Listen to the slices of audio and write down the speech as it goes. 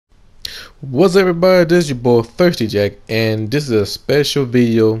What's up, everybody? This is your boy Thirsty Jack, and this is a special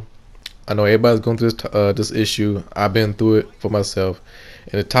video. I know everybody's going through this issue. I've been through it for myself,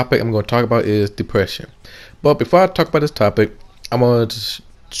 and the topic I'm going to talk about is depression. But before I talk about this topic, I'm going to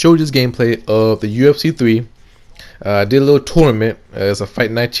show you this gameplay of the UFC 3. I did a little tournament. It's a Fight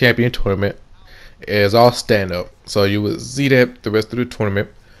Night Champion tournament. It's all stand up, so you will see that the rest of the tournament,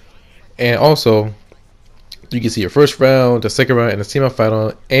 and also you can see your first round, the second round, and the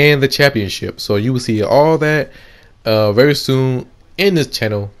semifinal, and the championship. So you will see all that very soon in this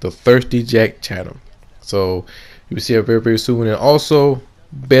channel, the Thirsty Jack channel. So you will see it very soon. And also,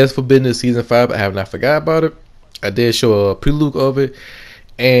 Best for Business Season 5, I have not forgot about it. I did show a prelude of it,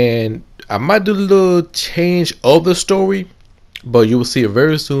 and I might do a little change of the story, but you will see it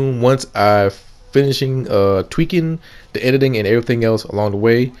very soon once I finishing tweaking the editing and everything else along the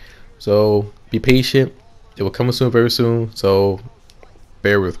way. So be patient. It will come soon, very soon, so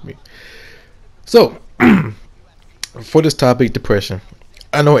bear with me. So, for this topic, depression.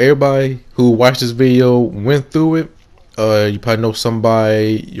 I know everybody who watched this video went through it. You probably know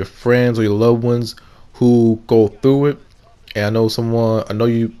somebody, your friends or your loved ones who go through it. And I know someone,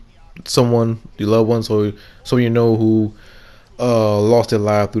 your loved ones or someone you know who lost their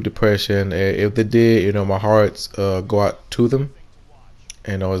life through depression. And if they did, my hearts go out to them.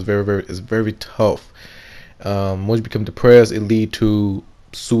 And it's very tough. Once you become depressed, it leads to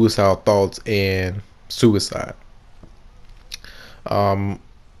suicidal thoughts and suicide. You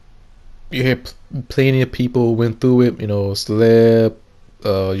hear plenty of people went through it. Celeb,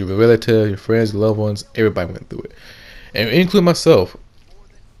 your relative, your friends, your loved ones, everybody went through it, and including myself.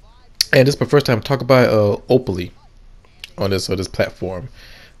 And this is my first time talking about openly on this platform.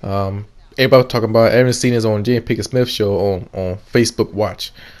 Everybody talking about. I haven't seen this on Jane Pinkett Smith show on Facebook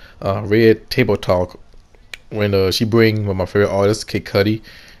Watch, Red Table Talk, when she bring one of my favorite artists, Kid Cudi,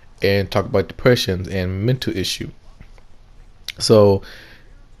 and talk about depression and mental issue. So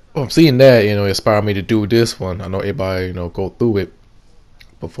I'm seeing that, inspire me to do this one. I know everybody, go through it,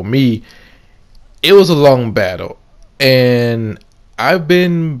 but for me, it was a long battle, and I've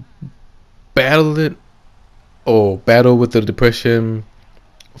been battle with the depression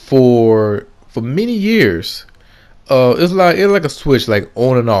for many years. It's like a switch, like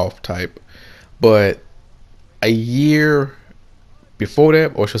on and off type, but a year before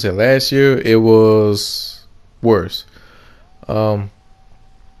that, or should I say last year, it was worse.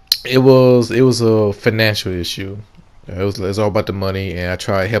 It was a financial issue. It's all about the money, and I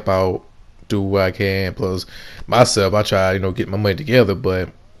try to help out, do what I can. Plus, myself, I try get my money together, but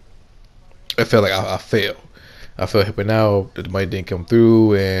I felt like I failed. I felt helping out, the money didn't come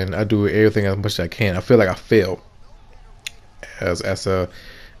through, and I do everything as much as I can. I feel like I failed as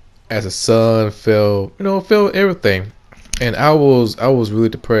a son, felt everything, and I was really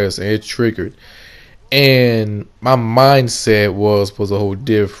depressed, and it triggered, and my mindset was a whole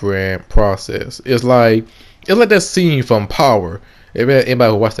different process. It's like that scene from Power.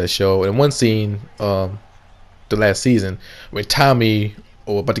 Anybody who watched that show, and one scene, the last season, when Tommy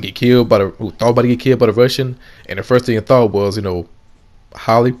was about to get killed who thought about to get killed by the Russian, and the first thing he thought was,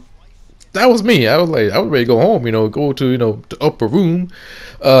 Holly. That was me. I was ready to go home, go to, the upper room.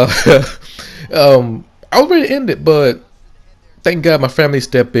 I was ready to end it, but thank God my family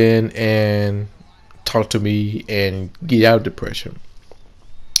stepped in and talked to me and get out of depression.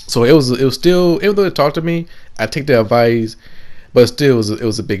 So it was still, even though they talked to me, I take their advice, but still it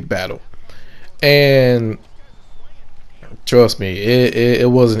was a big battle. And trust me, it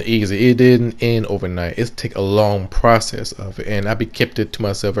wasn't easy. It didn't end overnight. It took a long process of it, and I kept it to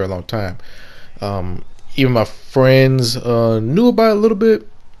myself for a long time. Even my friends knew about it a little bit.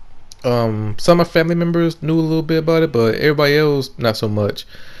 Some of my family members knew a little bit about it, but everybody else not so much.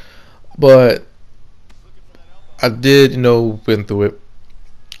 But I did, went through it.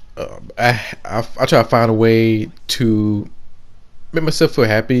 I try to find a way to make myself feel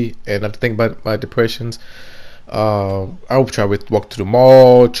happy and not to think about my depressions. I would try to walk to the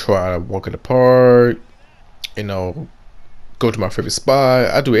mall, try to walk in the park, go to my favorite spot.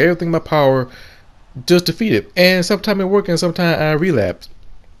 I do everything in my power just to defeat it. And sometimes it works, and sometimes I relapse,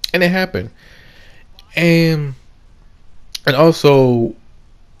 and it happened. And also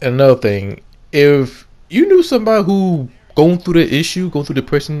another thing, if you knew somebody who going through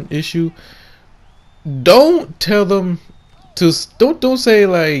depression issue, don't tell them to don't say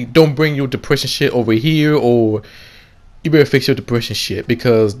like, don't bring your depression shit over here, or you better fix your depression shit,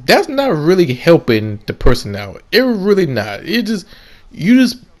 because that's not really helping the person out. It really not. You just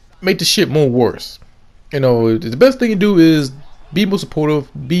make the shit more worse. The best thing to do is be more supportive,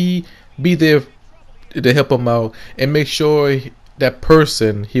 be there to help him out, and make sure that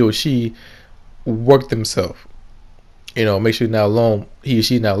person, he or she, work themselves. Make sure you're not alone. He or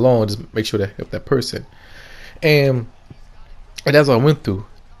she not alone. Just make sure to help that person. And that's what I went through.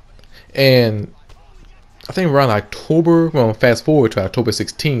 And I think around October, well, fast forward to October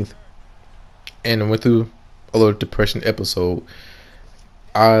 16th, and I went through a little depression episode.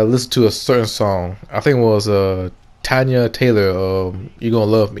 I listened to a certain song. I think it was Tanya Taylor, "You Gonna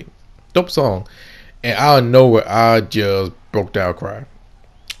Love Me." Dope song. And out of nowhere, I just broke down crying.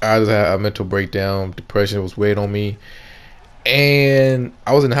 I just had a mental breakdown. Depression was weighing on me. And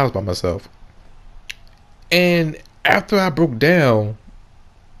I was in the house by myself. And after I broke down,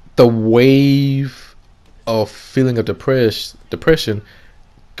 the wave of feeling of depression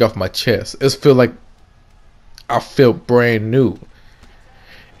got off my chest. It felt like I felt brand new.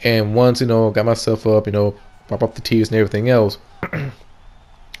 And once, got myself up, pop up the tears and everything else,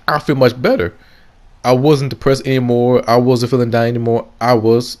 I feel much better. I wasn't depressed anymore. I wasn't feeling down anymore. I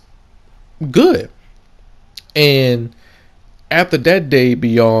was good. And after that day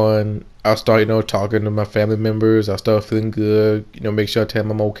beyond, I started, talking to my family members. I started feeling good, make sure I tell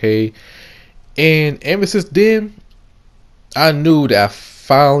them I'm okay. And ever since then, I knew that I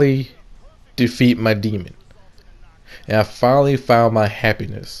finally defeat my demon. And I finally found my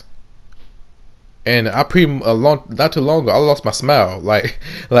happiness. And not too long ago, I lost my smile. Like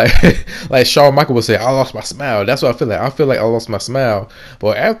Shawn Michaels would say, I lost my smile. That's what I feel like. I feel like I lost my smile.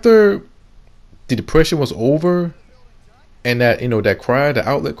 But after the depression was over, and that that cry, the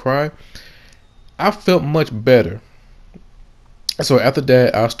outlet cry, I felt much better. So after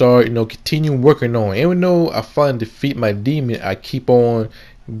that, I started continuing working on. Even though I finally defeat my demon, I keep on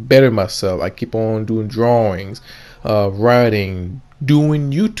bettering myself. I keep on doing drawings, writing,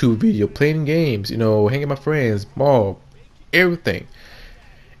 doing YouTube video, playing games, hanging with my friends, mall, everything.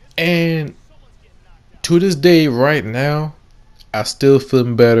 And to this day, right now, I still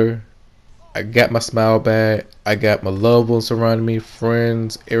feeling better. I got my smile back. I got my loved ones surrounding me,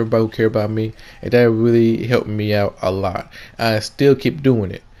 friends, everybody who care about me, and that really helped me out a lot. I still keep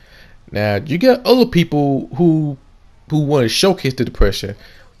doing it. Now, you got other people who want to showcase the depression,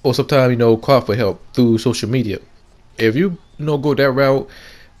 or sometimes call for help through social media. If you go that route,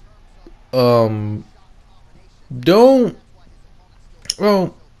 don't.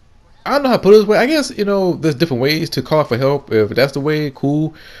 Well, I don't know how to put it this way. I guess there's different ways to call for help. If that's the way,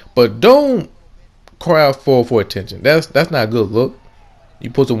 cool. But don't cry out for attention. That's not a good look.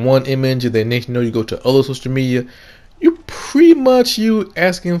 You post one image, and then next you go to other social media. You pretty much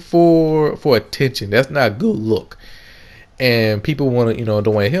asking for attention. That's not a good look. And people want to don't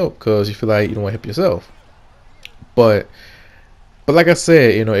want to help because you feel like you don't want to help yourself. But like I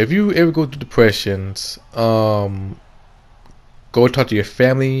said, if you ever go through depressions, go talk to your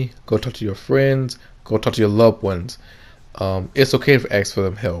family, go talk to your friends, go talk to your loved ones. It's okay to ask for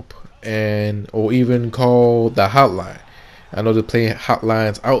them help, or even call the hotline. I know there's plenty of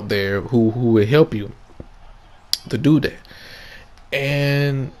hotlines out there who will help you to do that.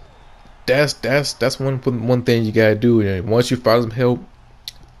 And that's one thing you gotta do. And once you find some help,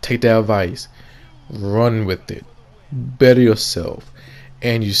 take that advice, run with it, better yourself.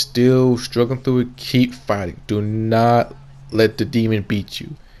 And you still struggling through it, keep fighting. Do not let the demon beat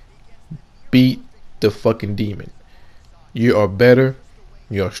you. Beat the fucking demon. You are better.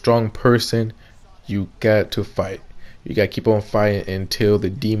 You're a strong person. You got to fight. You got to keep on fighting until the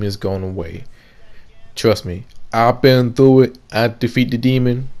demon is gone away. Trust me. I've been through it. I defeat the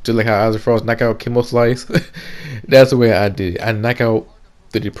demon. Just like how Isaac Frost knock out Chemo Slice. That's the way I did it. I knock out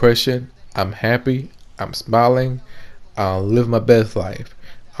the depression. I'm happy. I'm smiling. I'll live my best life.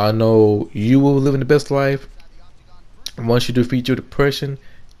 I know you will live in the best life. Once you defeat your depression,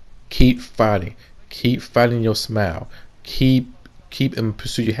 keep fighting. Keep fighting your smile. Keep and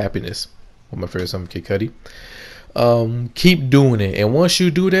pursue your happiness. One of my favorite song, Kid Cudi. Keep doing it. And once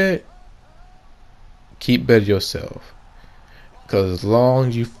you do that, keep better yourself. Because as long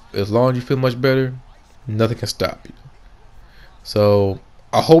as you feel much better, nothing can stop you. So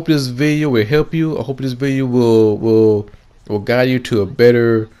I hope this video will help you. I hope this video will guide you to a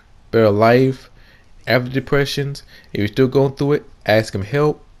better life after depressions. If you're still going through it, ask them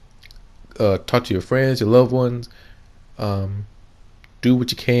help. Talk to your friends, your loved ones. Do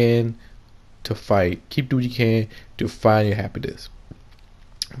what you can to fight. Keep doing what you can to find your happiness.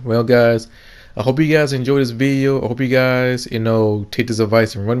 Well, guys, I hope you guys enjoyed this video. I hope you guys, take this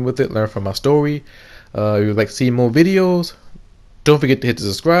advice and run with it. Learn from my story. If you'd like to see more videos, don't forget to hit the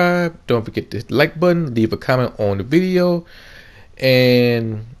subscribe. Don't forget to hit the like button. Leave a comment on the video.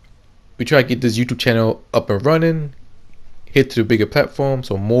 And we try to get this YouTube channel up and running. hit to the bigger platform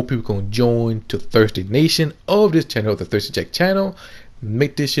so more people can join to Thirsty Nation of this channel, the Thirsty Jack channel.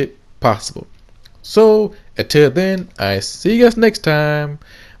 Make this shit possible. So until then, I see you guys next time.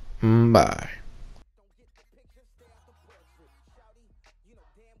 Bye.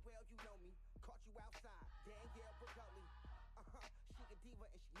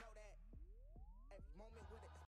 Moment with it.